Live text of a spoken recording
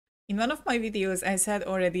In one of my videos, I said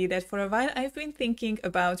already that for a while I've been thinking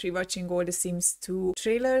about rewatching all the Sims 2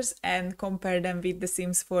 trailers and compare them with the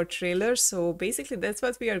Sims 4 trailers. So basically that's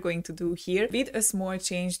what we are going to do here, with a small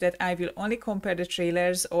change that I will only compare the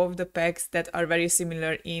trailers of the packs that are very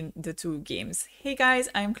similar in the two games. Hey guys,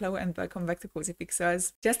 I'm 𝓲𝓵𝓼𝓸 and welcome back to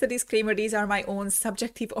CozyPixels. Just a disclaimer, these are my own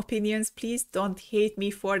subjective opinions. Please don't hate me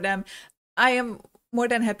for them. I am more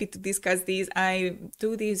than happy to discuss these. I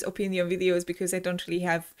do these opinion videos because I don't really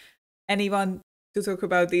have anyone to talk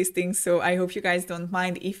about these things, so I hope you guys don't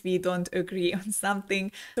mind if we don't agree on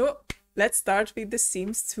something. So let's start with the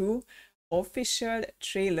Sims 2 official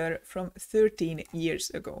trailer from 13 years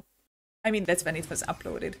ago. I mean, that's when it was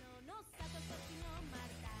uploaded.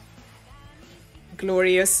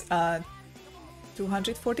 Glorious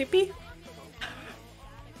 240p.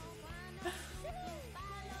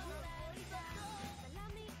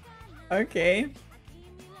 Okay.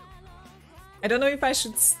 I don't know if I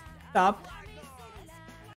should stop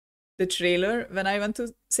the trailer when I want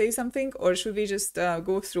to say something, or should we just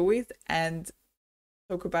go through it and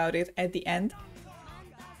talk about it at the end?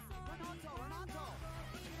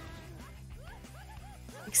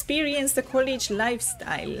 Experience the college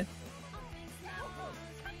lifestyle.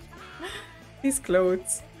 These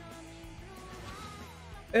clothes.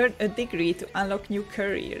 Earn a degree to unlock new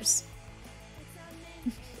careers.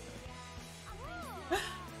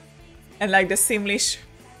 And like the Simlish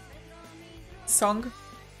song.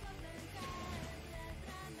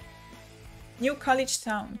 New college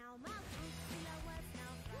town.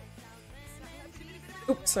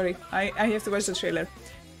 Oops, sorry. I have to watch the trailer.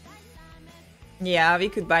 Yeah, we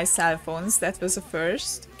could buy cell phones. That was the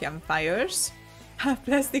first. Campfires.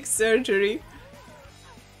 Plastic surgery.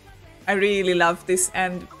 I really love this,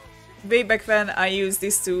 and way back when I used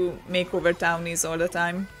this to make over townies all the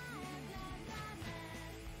time.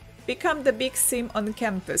 Become the big sim on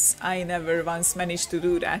campus. I never once managed to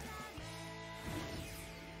do that.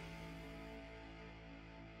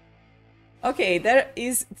 Okay, there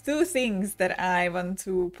is two things that I want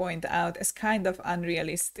to point out as kind of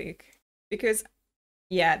unrealistic. Because,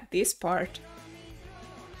 yeah, this part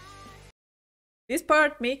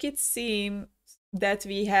make it seem that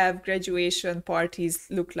we have graduation parties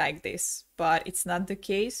look like this, but it's not the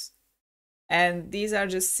case. And these are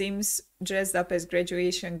just Sims dressed up as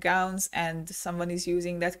graduation gowns, and someone is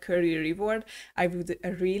using that career reward. I would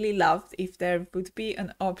really love if there would be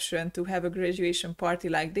an option to have a graduation party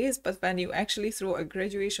like this, but when you actually throw a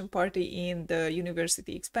graduation party in the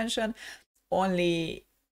university expansion, only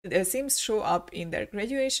the Sims show up in their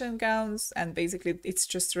graduation gowns, and basically it's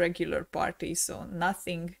just a regular party, so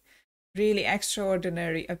nothing really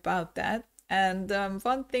extraordinary about that. And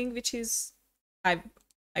one thing which is,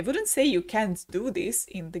 I wouldn't say you can't do this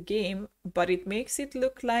in the game, but it makes it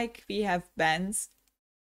look like we have bands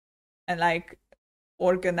and like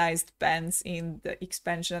organized bands in the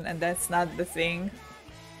expansion, and that's not the thing.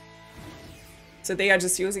 So they are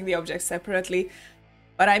just using the objects separately.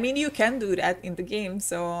 But I mean, you can do that in the game,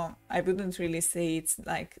 so I wouldn't really say it's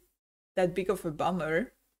like that big of a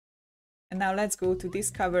bummer. And now let's go to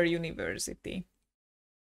Discover University.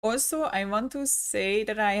 Also, I want to say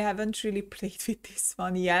that I haven't really played with this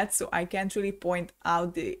one yet, so I can't really point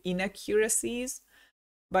out the inaccuracies,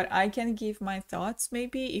 but I can give my thoughts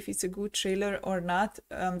maybe if it's a good trailer or not.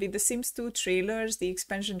 With the Sims 2 trailers, the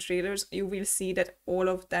expansion trailers, you will see that all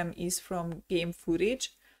of them is from game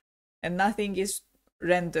footage and nothing is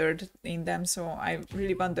rendered in them, so I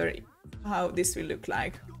really wonder how this will look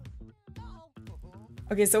like.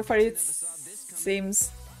 Okay, so far it seems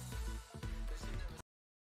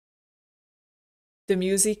the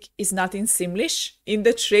music is not in Simlish in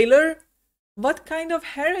the trailer. What kind of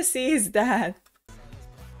heresy is that?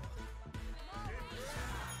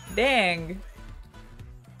 Dang.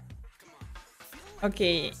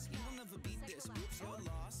 Okay.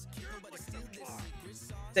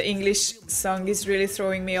 The English song is really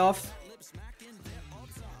throwing me off.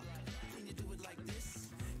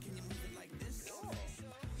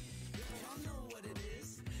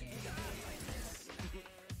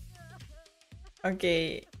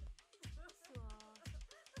 Okay.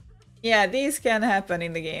 Yeah, these can happen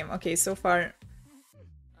in the game. Okay, so far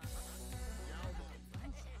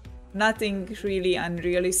nothing really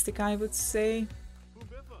unrealistic, I would say.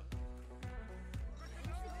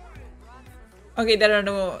 Okay, there are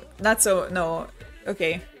no,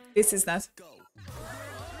 okay, this is not.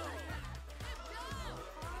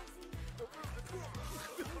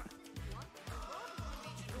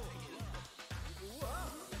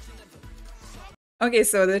 Okay,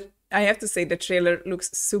 so I have to say the trailer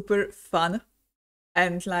looks super fun.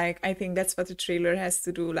 And like, I think that's what the trailer has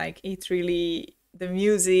to do. Like, it really the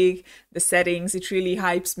music, the settings, it really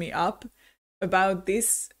hypes me up about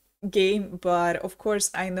this game. But of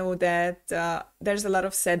course, I know that there's a lot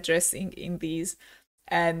of set dressing in these.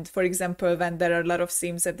 And for example, when there are a lot of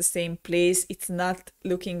sims at the same place, it's not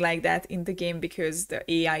looking like that in the game because the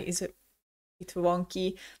AI is a bit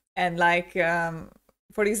wonky. And like,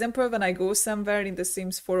 for example, when I go somewhere in The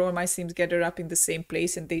Sims 4, all my sims gather up in the same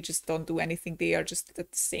place and they just don't do anything. They are just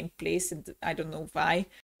at the same place and I don't know why.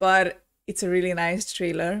 But it's a really nice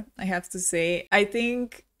trailer, I have to say. I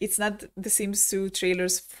think it's not The Sims 2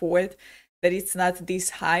 trailer's fault that it's not this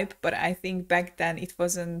hype, but I think back then it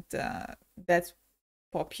wasn't that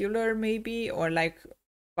popular maybe, or like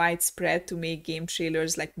widespread to make game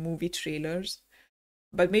trailers like movie trailers.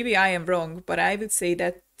 But maybe I am wrong, but I would say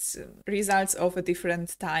that results of a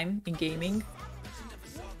different time in gaming.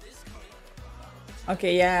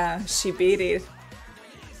 Okay, yeah, she beat it.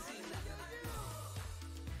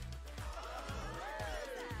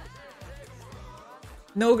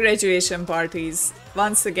 No graduation parties.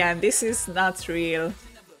 Once again, this is not real.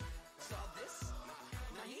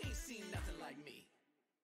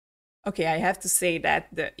 Okay, I have to say that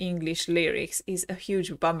the English lyrics is a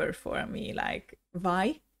huge bummer for me. Like,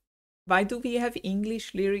 why? Why do we have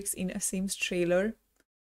English lyrics in a Sims trailer?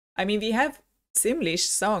 I mean, we have Simlish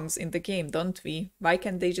songs in the game, don't we? Why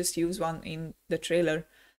can't they just use one in the trailer?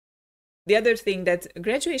 The other thing, that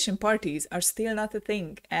graduation parties are still not a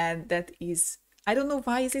thing, and that is, I don't know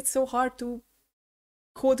why is it so hard to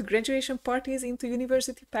code graduation parties into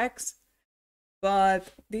university packs.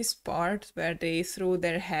 But this part where they throw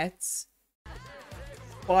their hats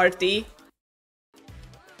party,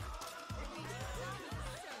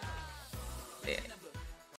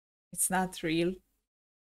 it's not real,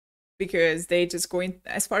 because they just go in,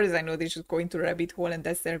 as far as I know, they just go into rabbit hole and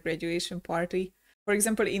that's their graduation party. For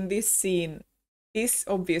example, in this scene, this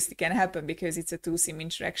obviously can happen because it's a 2-sim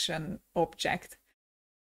interaction object,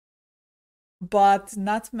 but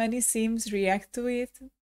not many sims react to it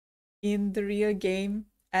in the real game.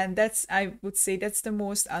 And that's, I would say, that's the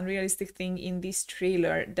most unrealistic thing in this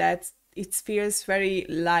trailer, that it feels very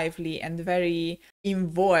lively and very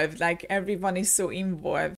involved, like everyone is so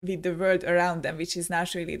involved with the world around them, which is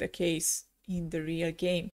not really the case in the real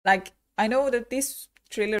game. Like, I know that this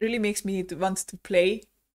trailer really makes me want to play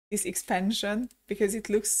this expansion because it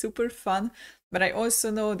looks super fun, but I also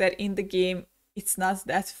know that in the game it's not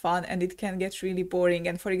that fun and it can get really boring.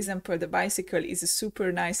 And for example, the bicycle is a super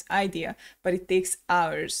nice idea, but it takes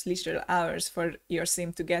hours, literal hours, for your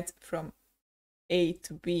sim to get from A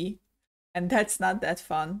to B, and that's not that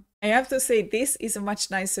fun. I have to say, this is a much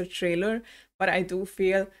nicer trailer, but I do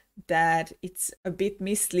feel that it's a bit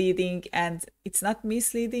misleading, and it's not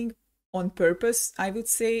misleading on purpose, I would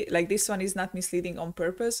say. Like, this one is not misleading on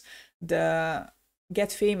purpose. The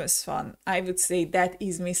Get Famous fun, I would say that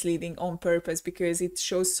is misleading on purpose, because it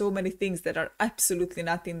shows so many things that are absolutely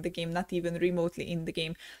not in the game, not even remotely in the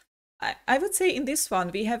game. I would say in this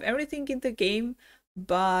one, we have everything in the game,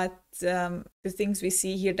 but the things we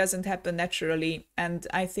see here doesn't happen naturally. And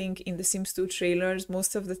I think in the Sims 2 trailers,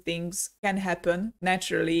 most of the things can happen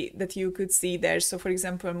naturally that you could see there. So for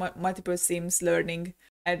example, multiple sims learning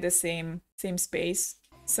at the same space.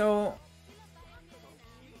 So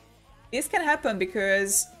this can happen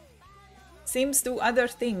because sims do other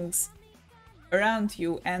things around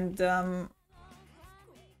you. And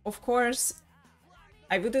of course,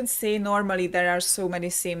 I wouldn't say normally there are so many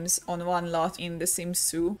sims on one lot in the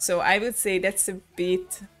Sims 2. So I would say that's a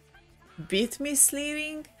bit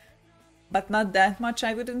misleading, but not that much,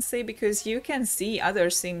 I wouldn't say, because you can see other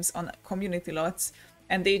sims on community lots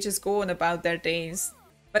and they just go on about their days.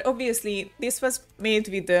 But obviously this was made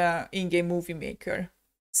with the in-game movie maker,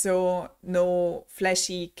 so no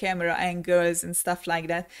flashy camera angles and stuff like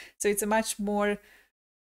that. So it's a much more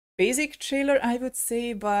basic trailer, I would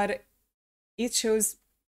say, but it shows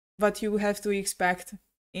what you have to expect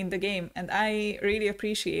in the game, and I really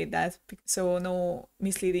appreciate that. So no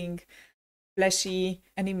misleading flashy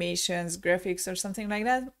animations, graphics or something like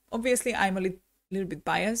that. Obviously I'm a little bit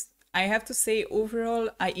biased. I have to say, overall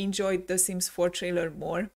I enjoyed the Sims 4 trailer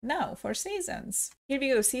more. Now for Seasons. Here we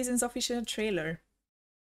go, Seasons official trailer.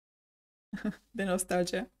 The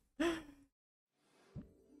nostalgia.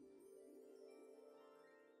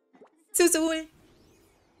 Zuzul!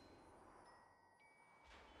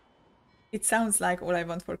 It sounds like all I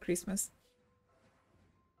want for Christmas.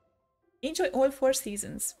 Enjoy all 4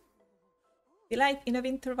 seasons. Delight in a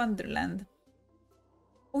winter wonderland.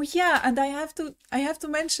 Oh yeah, and I have to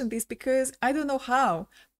mention this because I don't know how,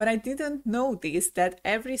 but I didn't know this, that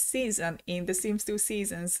every season in the Sims 2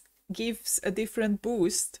 seasons gives a different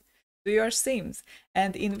boost to your Sims.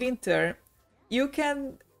 And in winter, you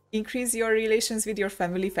can increase your relations with your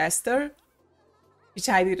family faster, which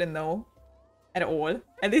I didn't know at all.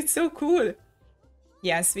 And it's so cool.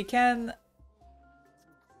 Yes, we can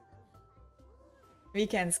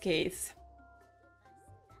skate.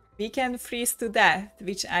 We can freeze to death,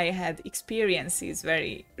 which I had experiences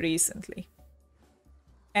very recently.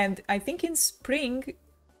 And I think in spring,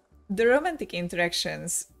 the romantic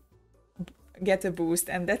interactions get a boost,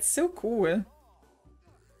 and that's so cool.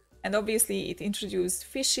 And obviously it introduced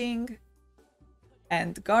fishing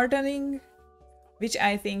and gardening, which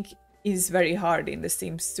I think is very hard in The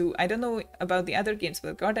Sims 2. I don't know about the other games,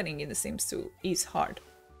 but gardening in The Sims 2 is hard.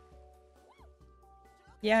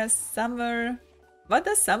 Yes, summer. What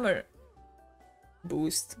does summer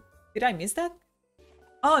boost? Did I miss that?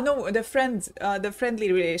 Oh no, the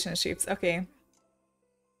friendly relationships. Okay.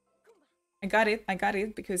 I got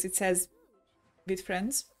it because it says with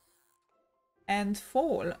friends. And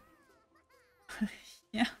fall.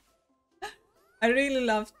 Yeah. I really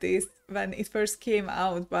loved this when it first came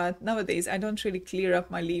out, but nowadays I don't really clear up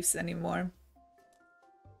my leaves anymore.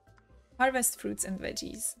 Harvest fruits and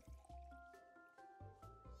veggies.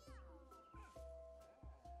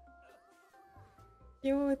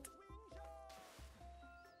 Cute.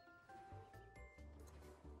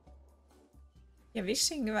 Yeah,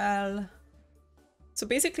 wishing well. So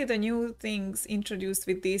basically the new things introduced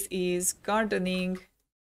with this is gardening,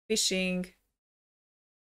 fishing,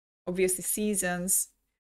 obviously seasons.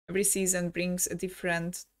 Every season brings a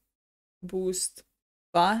different boost,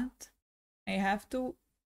 but I have to...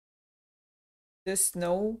 The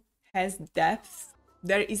snow has depth.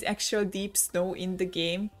 There is actual deep snow in the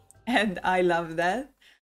game, and I love that.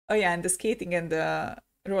 Oh yeah, and the skating and the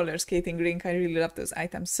roller skating rink, I really love those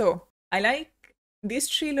items. So I like this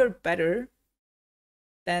trailer better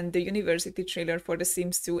than the University trailer for The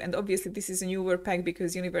Sims 2, and obviously this is a newer pack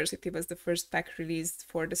because University was the first pack released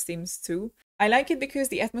for The Sims 2. I like it because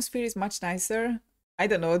the atmosphere is much nicer. I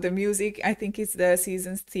don't know, the music, I think it's the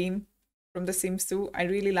season's theme from The Sims 2. I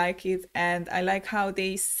really like it, and I like how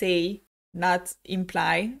they say, not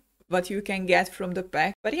imply, what you can get from the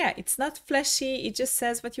pack. But yeah, it's not flashy, it just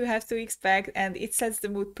says what you have to expect, and it sets the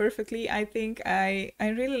mood perfectly. I think I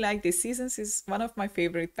really like this. Seasons is one of my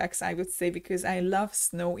favorite packs, I would say, because I love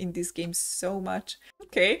snow in this game so much.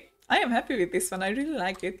 Okay, I am happy with this one. I really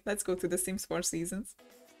like it. Let's go to the Sims 4 Seasons.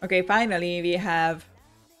 Okay, finally we have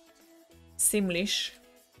Simlish.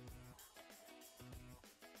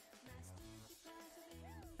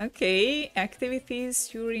 Okay, activities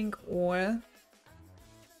during all.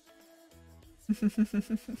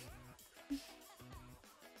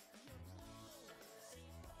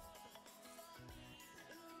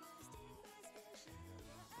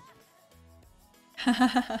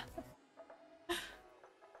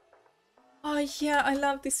 Oh yeah, I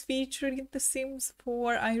love this feature in The Sims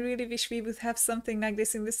 4. I really wish we would have something like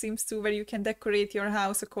this in The Sims 2 where you can decorate your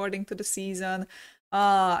house according to the season.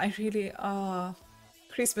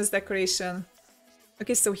 Christmas decoration.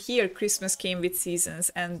 Okay, so here Christmas came with seasons,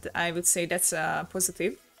 and I would say that's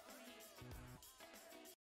positive.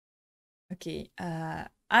 Okay,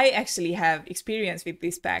 I actually have experience with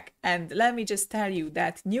this pack, and let me just tell you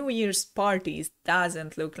that New Year's parties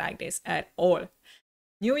doesn't look like this at all.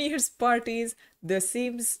 New Year's parties, the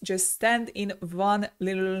Sims just stand in one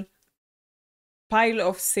little pile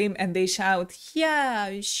of sim and they shout, yeah,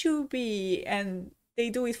 Shubi, and they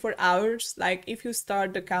do it for hours. Like if you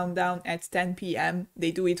start the countdown at 10 p.m,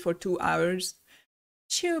 they do it for 2 hours.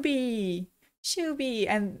 Shubi, Shubi,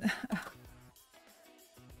 and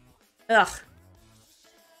ugh.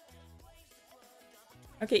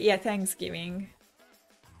 Okay, yeah, Thanksgiving.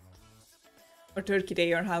 Or Turkey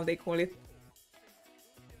Day, or how they call it.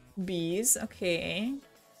 Bees, okay.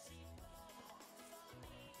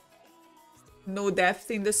 No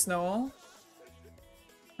depth in the snow.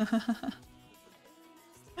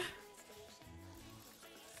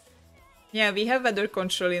 Yeah, we have weather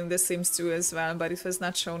control in The Sims 2 as well, but it was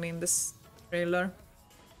not shown in this trailer.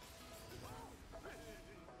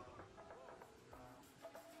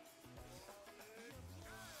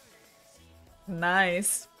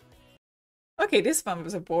 Nice. Okay, this one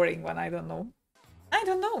was a boring one, I don't know. I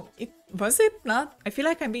don't know. Was it not? I feel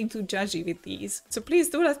like I'm being too judgy with these. So please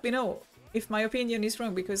do let me know if my opinion is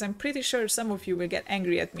wrong, because I'm pretty sure some of you will get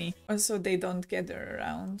angry at me. Also, they don't gather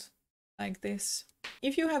around like this.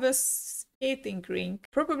 If you have a skating rink,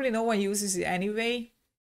 probably no one uses it anyway,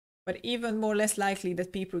 but even more less likely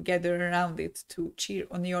that people gather around it to cheer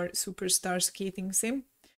on your superstar skating sim.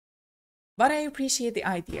 But I appreciate the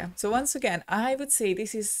idea. So once again, I would say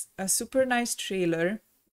this is a super nice trailer.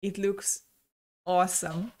 It looks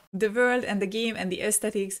awesome. The world and the game and the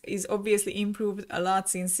aesthetics is obviously improved a lot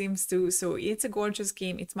since Sims 2, so it's a gorgeous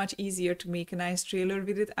game. It's much easier to make a nice trailer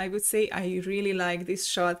with it, I would say. I really like this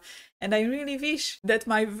shot, and I really wish that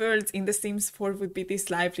my worlds in The Sims 4 would be this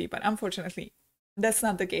lively, but unfortunately, that's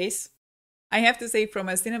not the case. I have to say, from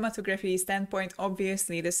a cinematography standpoint,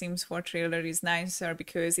 obviously the Sims 4 trailer is nicer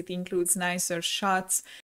because it includes nicer shots.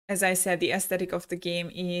 As I said, the aesthetic of the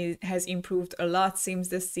game has improved a lot since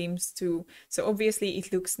The Sims 2. So obviously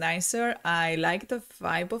it looks nicer. I like the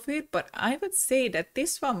vibe of it, but I would say that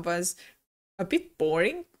this one was a bit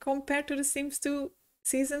boring compared to The Sims 2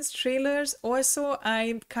 season's trailers. Also,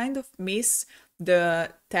 I kind of miss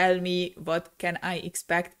the tell me what can I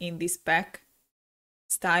expect in this pack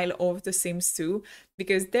style of The Sims 2,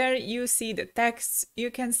 because there you see the texts,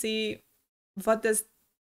 you can see what does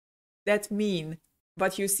that mean,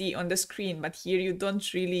 what you see on the screen, but here you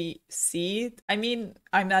don't really see it. I mean,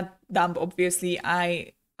 I'm not dumb, obviously.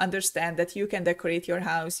 I understand that you can decorate your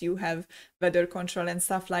house, you have weather control and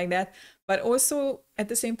stuff like that, but also at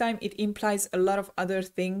the same time it implies a lot of other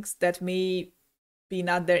things that may be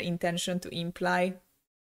not their intention to imply.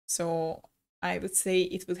 So I would say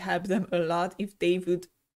it would help them a lot if they would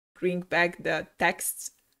bring back the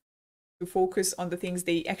texts to focus on the things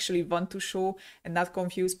they actually want to show and not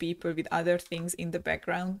confuse people with other things in the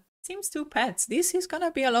background. Sims 2 pets. This is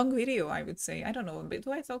gonna be a long video, I would say. I don't know, but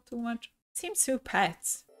do I talk too much? Sims 2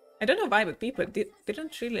 pets. I don't know why, but people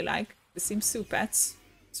didn't really like the Sims 2 pets,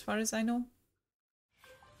 as far as I know.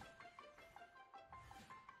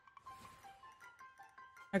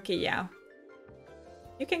 Okay, yeah.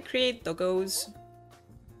 You can create doggos.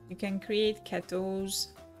 You can create ketos.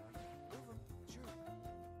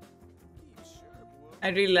 I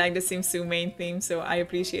really like the Sims 2 main theme, so I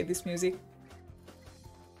appreciate this music.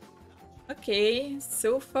 Okay,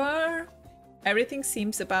 so far everything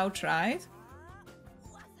seems about right.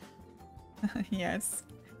 Yes.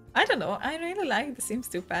 I don't know, I really like the Sims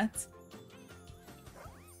 2 pets.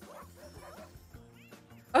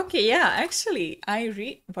 Okay, yeah, actually, I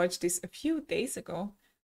re-watched this a few days ago.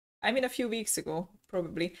 I mean, a few weeks ago,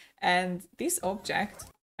 probably. And this object,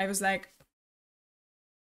 I was like,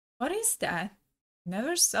 what is that?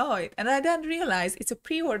 Never saw it. And I then realized it's a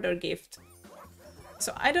pre-order gift.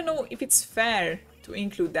 So I don't know if it's fair to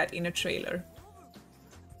include that in a trailer.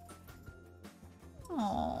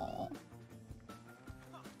 Aww.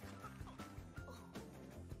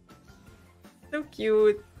 So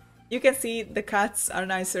cute. You can see the cats are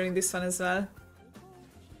nicer in this one as well.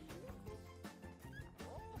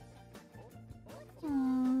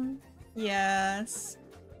 Yes.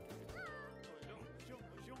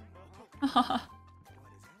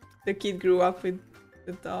 The kid grew up with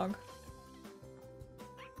the dog.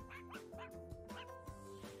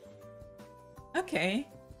 Okay.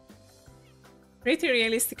 Pretty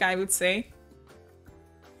realistic, I would say.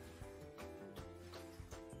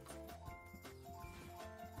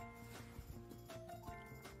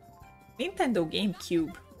 Nintendo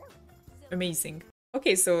GameCube. Amazing.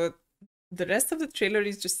 Okay, so the rest of the trailer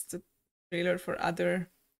is just a trailer for other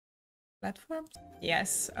platforms?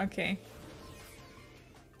 Yes, okay.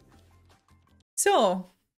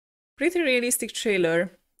 So, pretty realistic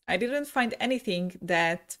trailer. I didn't find anything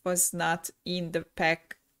that was not in the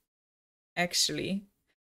pack, actually.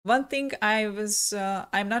 One thing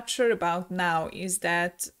I'm not sure about now is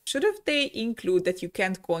that should have they include that you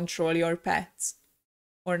can't control your pets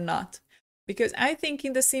or not? Because I think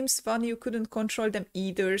in The Sims 1 you couldn't control them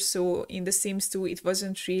either, so in The Sims 2 it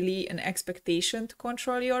wasn't really an expectation to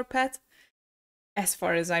control your pet, as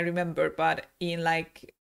far as I remember, but in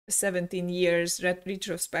like 17 years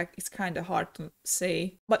retrospect, it's kind of hard to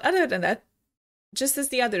say. But other than that, just as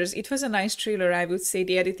the others, it was a nice trailer, I would say.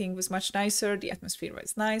 The editing was much nicer, the atmosphere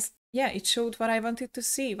was nice. Yeah, it showed what I wanted to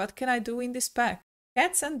see. What can I do in this pack?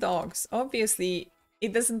 Cats and dogs. Obviously,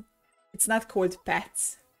 it's not called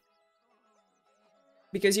pets,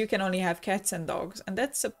 because you can only have cats and dogs, and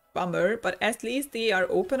that's a bummer, but at least they are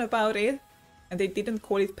open about it, and they didn't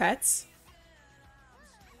call it pets.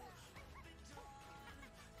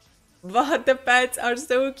 But the pets are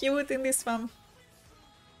so cute in this one.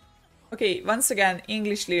 Okay, once again,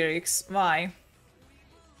 English lyrics. Why?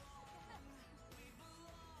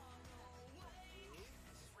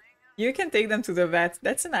 You can take them to the vet.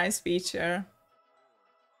 That's a nice feature.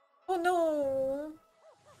 Oh no!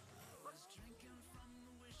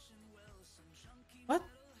 What?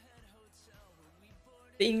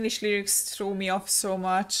 The English lyrics throw me off so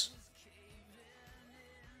much.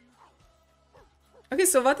 Okay,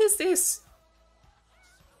 so what is this?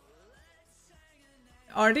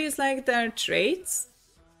 Are these like their traits?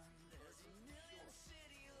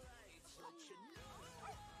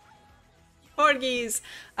 Corgis!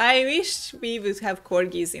 I wish we would have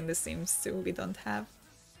corgis in The Sims 2. We don't have.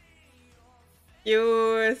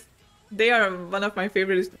 Cute! They are one of my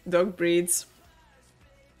favorite dog breeds.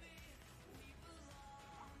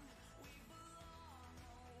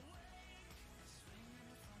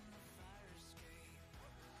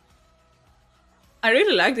 I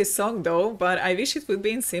really like this song though, but I wish it would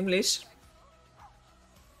be in Simlish.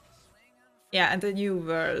 Yeah, and a new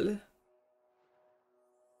world.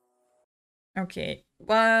 Okay,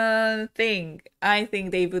 one thing I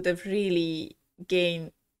think they would have really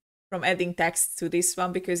gained from adding text to this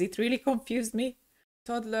one because it really confused me.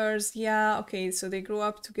 Toddlers, yeah, okay, so they grew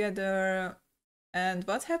up together. And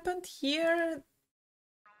what happened here?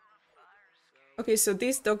 Okay, so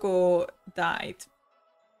this doggo died.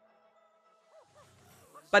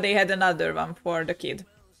 But they had another one for the kid.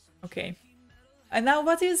 Okay. And now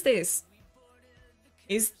what is this?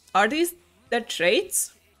 Are these their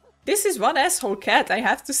traits? This is one asshole cat, I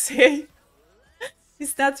have to say.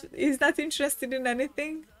 Is that interested in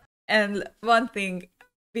anything? And one thing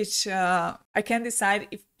which I can't decide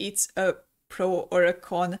if it's a pro or a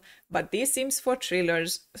con, but these Sims 4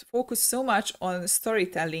 trailers focus so much on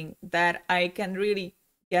storytelling that I can really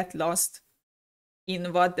get lost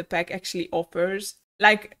in what the pack actually offers.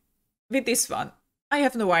 Like with this one, I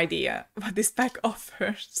have no idea what this pack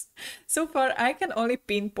offers. So far, I can only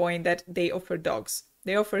pinpoint that they offer dogs.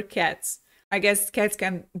 They offer cats. I guess cats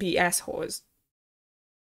can be assholes.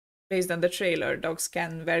 Based on the trailer, dogs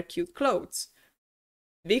can wear cute clothes.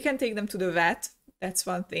 We can take them to the vet. That's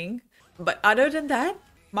one thing. But other than that,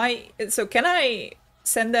 so can I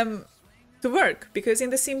send them to work? Because in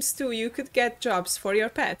The Sims 2, you could get jobs for your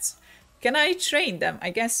pets. Can I train them? I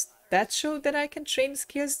guess that showed that I can train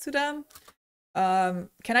skills to them.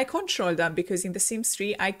 Can I control them? Because in The Sims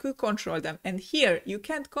 3, I could control them. And here, you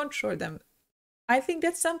can't control them. I think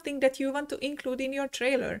that's something that you want to include in your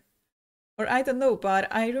trailer. Or I don't know, but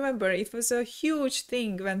I remember it was a huge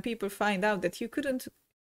thing when people find out that you couldn't...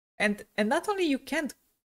 And not only you can't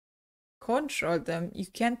control them, you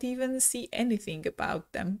can't even see anything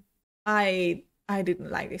about them. I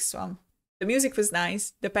didn't like this one. The music was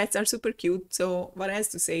nice, the pets are super cute, so what else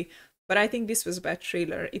to say? But I think this was a bad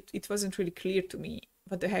trailer. It wasn't really clear to me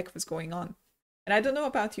what the heck was going on. And I don't know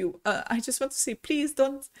about you. I just want to say, please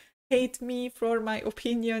don't hate me for my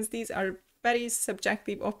opinions. These are very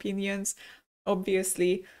subjective opinions,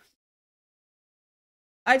 obviously.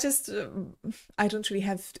 I don't really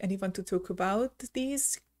have anyone to talk about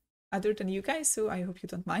these other than you guys, so I hope you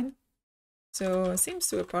don't mind. So, Sims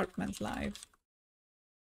 2 apartment live.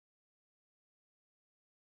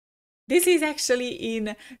 This is actually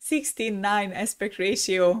in 16:9 aspect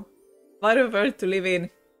ratio. What a world to live in.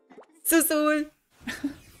 Susul!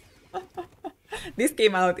 This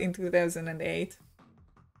came out in 2008.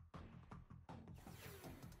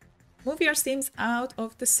 Move your Sims out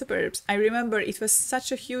of the suburbs. I remember it was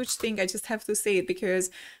such a huge thing, I just have to say it, because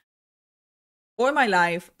all my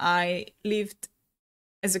life I lived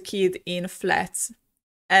as a kid in flats.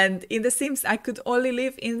 And in The Sims, I could only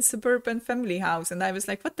live in suburban family house. And I was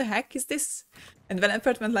like, what the heck is this? And when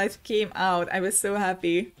Apartment Life came out, I was so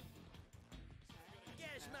happy.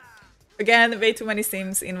 Again, way too many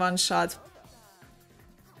Sims in one shot.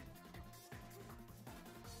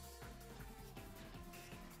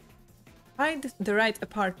 Find the right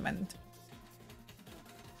apartment.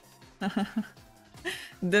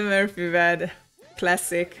 The Murphy bed.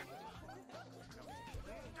 Classic.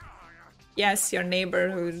 Yes, your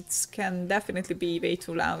neighborhoods can definitely be way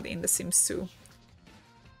too loud in The Sims 2.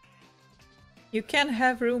 You can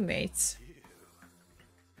have roommates.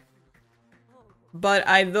 But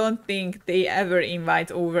I don't think they ever invite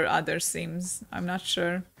over other Sims. I'm not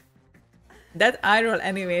sure. That eye roll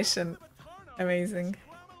animation. Amazing.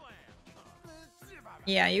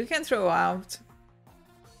 Yeah, you can throw out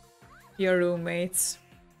your roommates.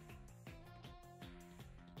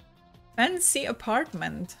 Fancy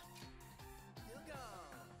apartment.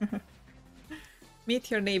 Meet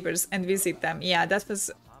your neighbors and visit them. Yeah, that was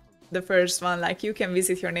the first one. Like, you can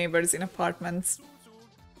visit your neighbors in apartments,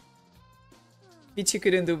 which you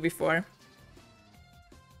couldn't do before.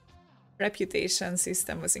 Reputation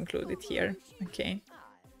system was included here. Okay.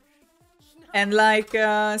 And like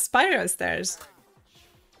spiral stairs.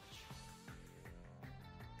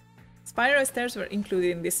 Spiral stairs were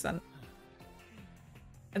included in this one.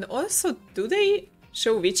 And also, do they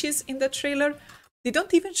show witches in the trailer? They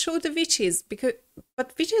don't even show the witches,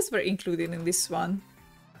 but witches were included in this one.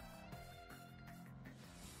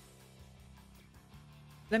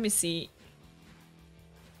 Let me see.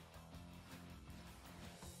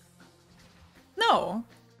 No.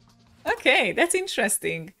 Okay, that's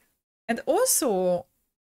interesting. And also,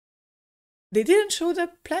 they didn't show the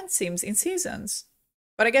plant sims in seasons.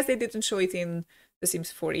 But I guess they didn't show it in The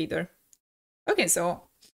Sims 4 either. Okay, so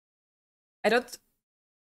I don't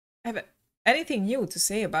have anything new to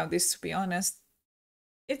say about this, to be honest.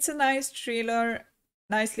 It's a nice trailer,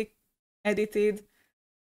 nicely edited.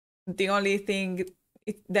 The only thing,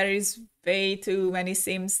 there is way too many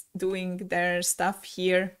sims doing their stuff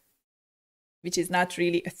here, which is not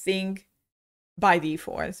really a thing by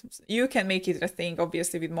default. You can make it a thing,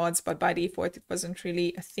 obviously, with mods, but by default, it wasn't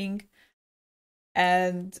really a thing.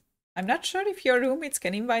 And I'm not sure if your roommates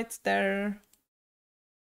can invite their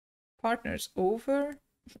partners over.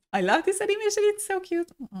 I love this animation, it's so cute.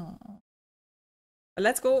 Aww. But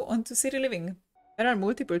let's go on to City Living. There are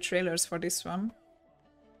multiple trailers for this one.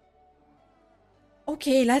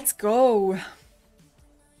 Okay, let's go.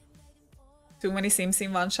 Too many sims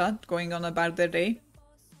in one shot going on about their day.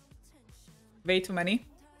 Way too many.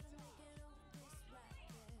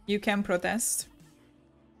 You can protest.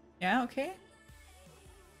 Yeah, okay.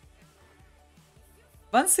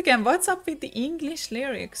 Once again, what's up with the English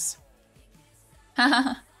lyrics?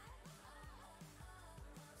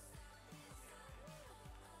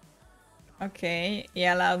 Okay,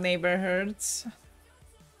 yeah, loud neighborhoods.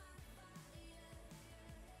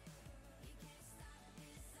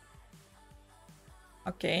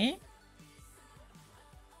 Okay.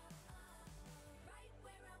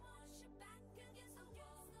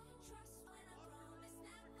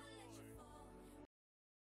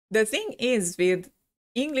 The thing is with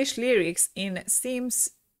English lyrics in Sims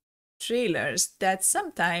trailers that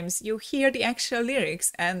sometimes you hear the actual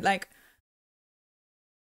lyrics and like...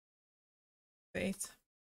 Wait.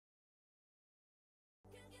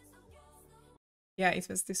 Yeah, it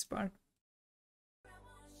was this part.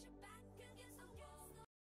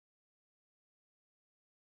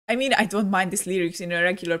 I mean, I don't mind these lyrics in a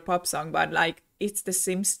regular pop song, but like, it's the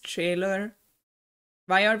Sims trailer.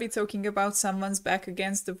 Why are we talking about someone's back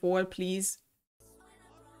against the wall, please?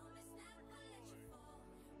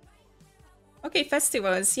 Okay,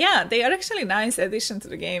 festivals. Yeah, they are actually a nice addition to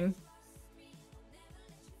the game.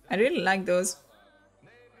 I really like those.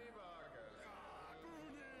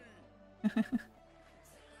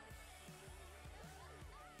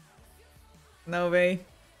 No way.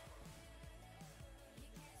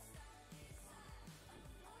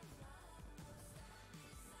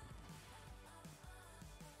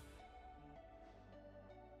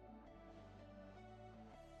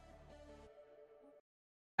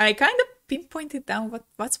 I kind of pinpointed down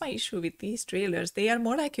what's my issue with these trailers. They are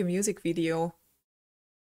more like a music video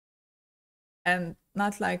and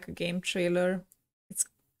not like a game trailer.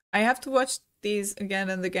 I have to watch these again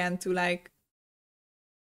and again to like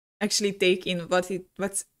actually take in what's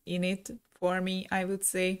in it for me, I would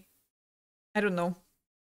say. I don't know.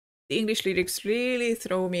 The English lyrics really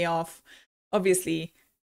throw me off. Obviously,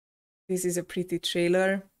 this is a pretty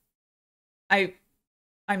trailer. I'm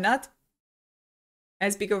not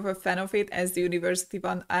as big of a fan of it as the university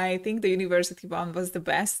one. I think the university one was the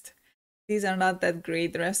best. These are not that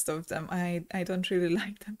great, the rest of them. I don't really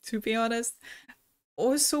like them, to be honest.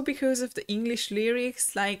 Also because of the English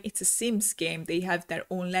lyrics, like it's a Sims game, they have their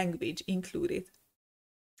own language included.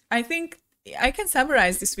 I think I can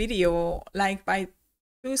summarize this video like by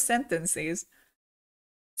 2 sentences.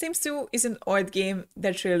 Sims 2 is an old game.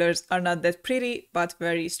 Their trailers are not that pretty, but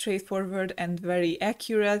very straightforward and very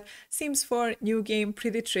accurate. Sims 4, new game,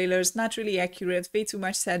 pretty trailers, not really accurate, way too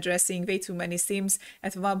much set dressing, way too many Sims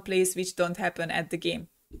at one place which don't happen at the game.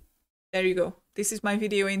 There you go. This is my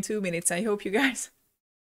video in 2 minutes. I hope you guys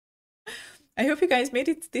made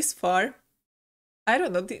it this far. I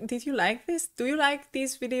don't know, did you like this? Do you like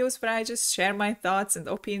these videos where I just share my thoughts and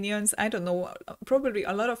opinions? I don't know, probably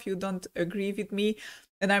a lot of you don't agree with me,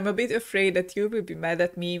 and I'm a bit afraid that you will be mad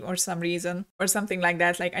at me or some reason or something like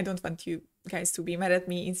that. Like, I don't want you guys to be mad at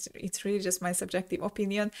me. It's really just my subjective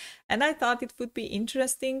opinion, and I thought it would be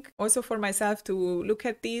interesting also for myself to look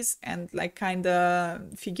at these and like kind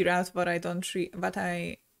of figure out what I don't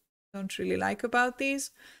really like about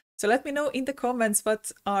these. So let me know in the comments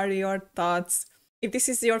what are your thoughts. If this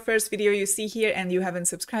is your first video you see here and you haven't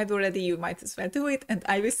subscribed already, you might as well do it, and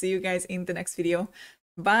I will see you guys in the next video.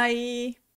 Bye!